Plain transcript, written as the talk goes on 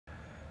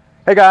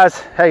Hey guys,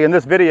 hey, in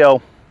this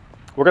video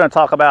we're going to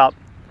talk about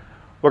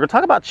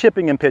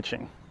chipping and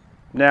pitching.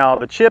 Now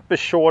the chip is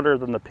shorter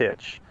than the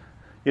pitch.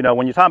 You know,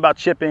 when you talk about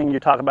chipping,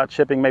 you talk about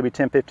chipping maybe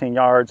 10-15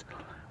 yards.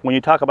 When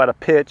you talk about a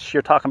pitch,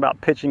 you're talking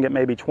about pitching at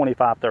maybe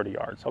 25-30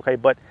 yards, okay?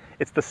 But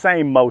it's the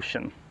same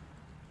motion.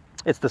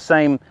 It's the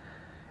same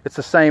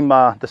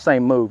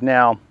move.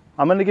 Now,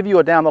 I'm going to give you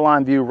a down the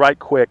line view right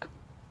quick,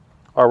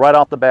 or right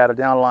off the bat, a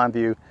down the line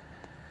view.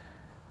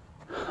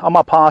 On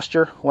my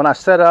posture, when I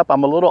set up,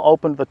 I'm a little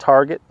open to the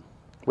target,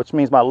 which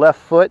means my left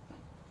foot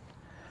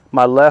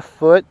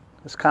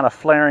is kind of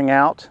flaring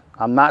out.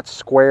 I'm not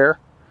square.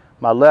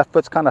 My left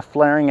foot's kind of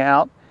flaring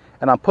out,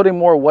 and I'm putting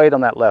more weight on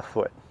that left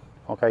foot,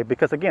 okay?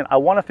 Because again, I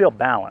want to feel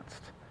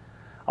balanced.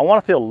 I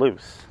want to feel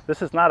loose.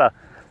 It's not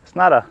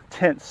a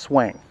tense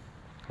swing,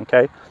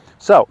 okay?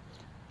 So,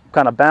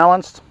 kind of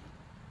balanced.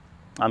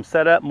 I'm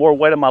set up, more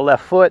weight on my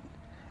left foot,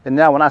 and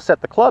now when I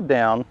set the club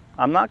down,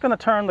 I'm not going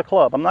to turn the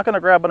club. I'm not going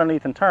to grab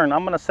underneath and turn.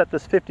 I'm going to set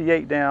this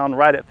 58 down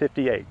right at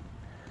 58.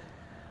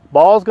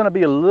 Ball's going to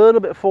be a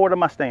little bit forward of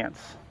my stance,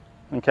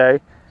 okay?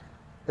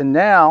 And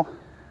now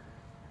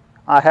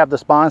I have the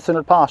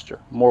spine-centered posture.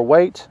 More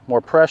weight,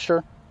 more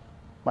pressure.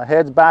 My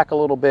head's back a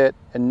little bit,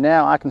 and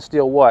now I can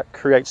still what?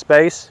 Create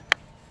space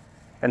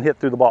and hit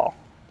through the ball.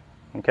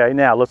 Okay,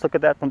 now let's look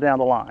at that from down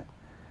the line.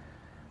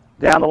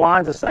 Down the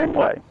line's the same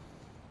way.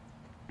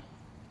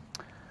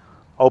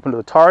 Open to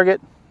the target.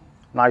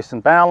 Nice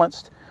and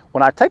balanced.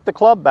 When I take the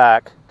club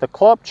back, the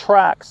club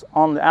tracks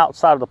on the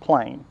outside of the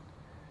plane.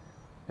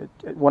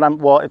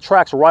 It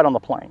tracks right on the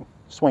plane,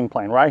 swing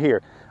plane, right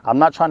here. I'm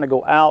not trying to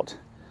go out.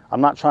 I'm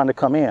not trying to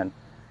come in.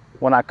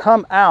 When I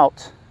come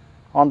out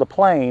on the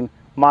plane,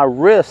 my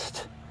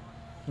wrist,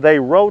 they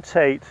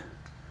rotate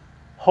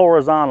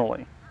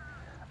horizontally.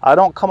 I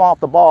don't come off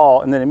the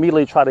ball and then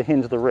immediately try to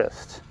hinge the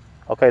wrist.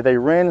 Okay, they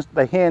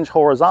hinge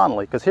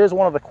horizontally, because here's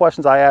one of the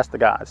questions I ask the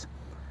guys.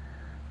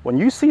 When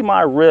you see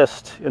my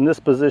wrist in this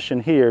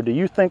position here, do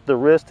you think the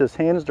wrist is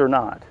hinged or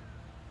not?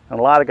 And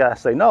a lot of guys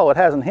say, no, it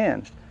hasn't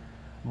hinged.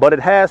 But it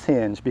has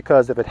hinged,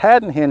 because if it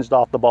hadn't hinged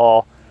off the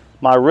ball,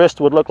 my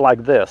wrist would look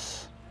like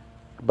this.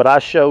 But I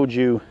showed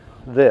you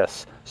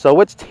this.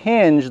 So it's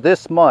hinged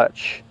this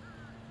much,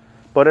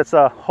 but it's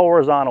a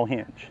horizontal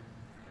hinge.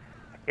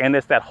 And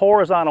it's that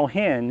horizontal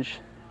hinge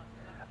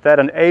that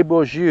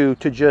enables you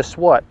to just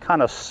what?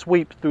 Kind of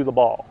sweep through the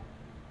ball.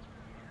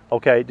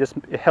 Okay,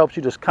 it helps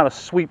you just kind of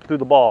sweep through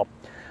the ball.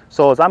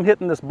 So as I'm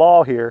hitting this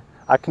ball here,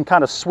 I can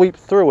kind of sweep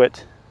through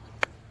it,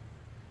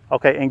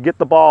 okay, and get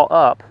the ball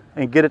up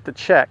and get it to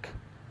check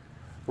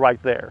right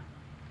there.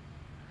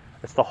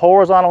 It's the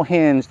horizontal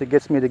hinge that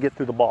gets me to get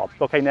through the ball.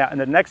 Okay, now in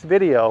the next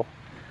video,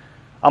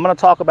 I'm going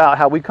to talk about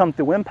how we come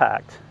through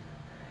impact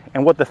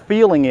and what the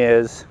feeling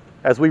is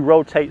as we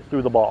rotate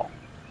through the ball.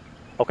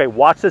 Okay,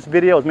 watch this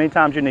video as many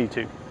times as you need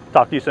to.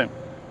 Talk to you soon.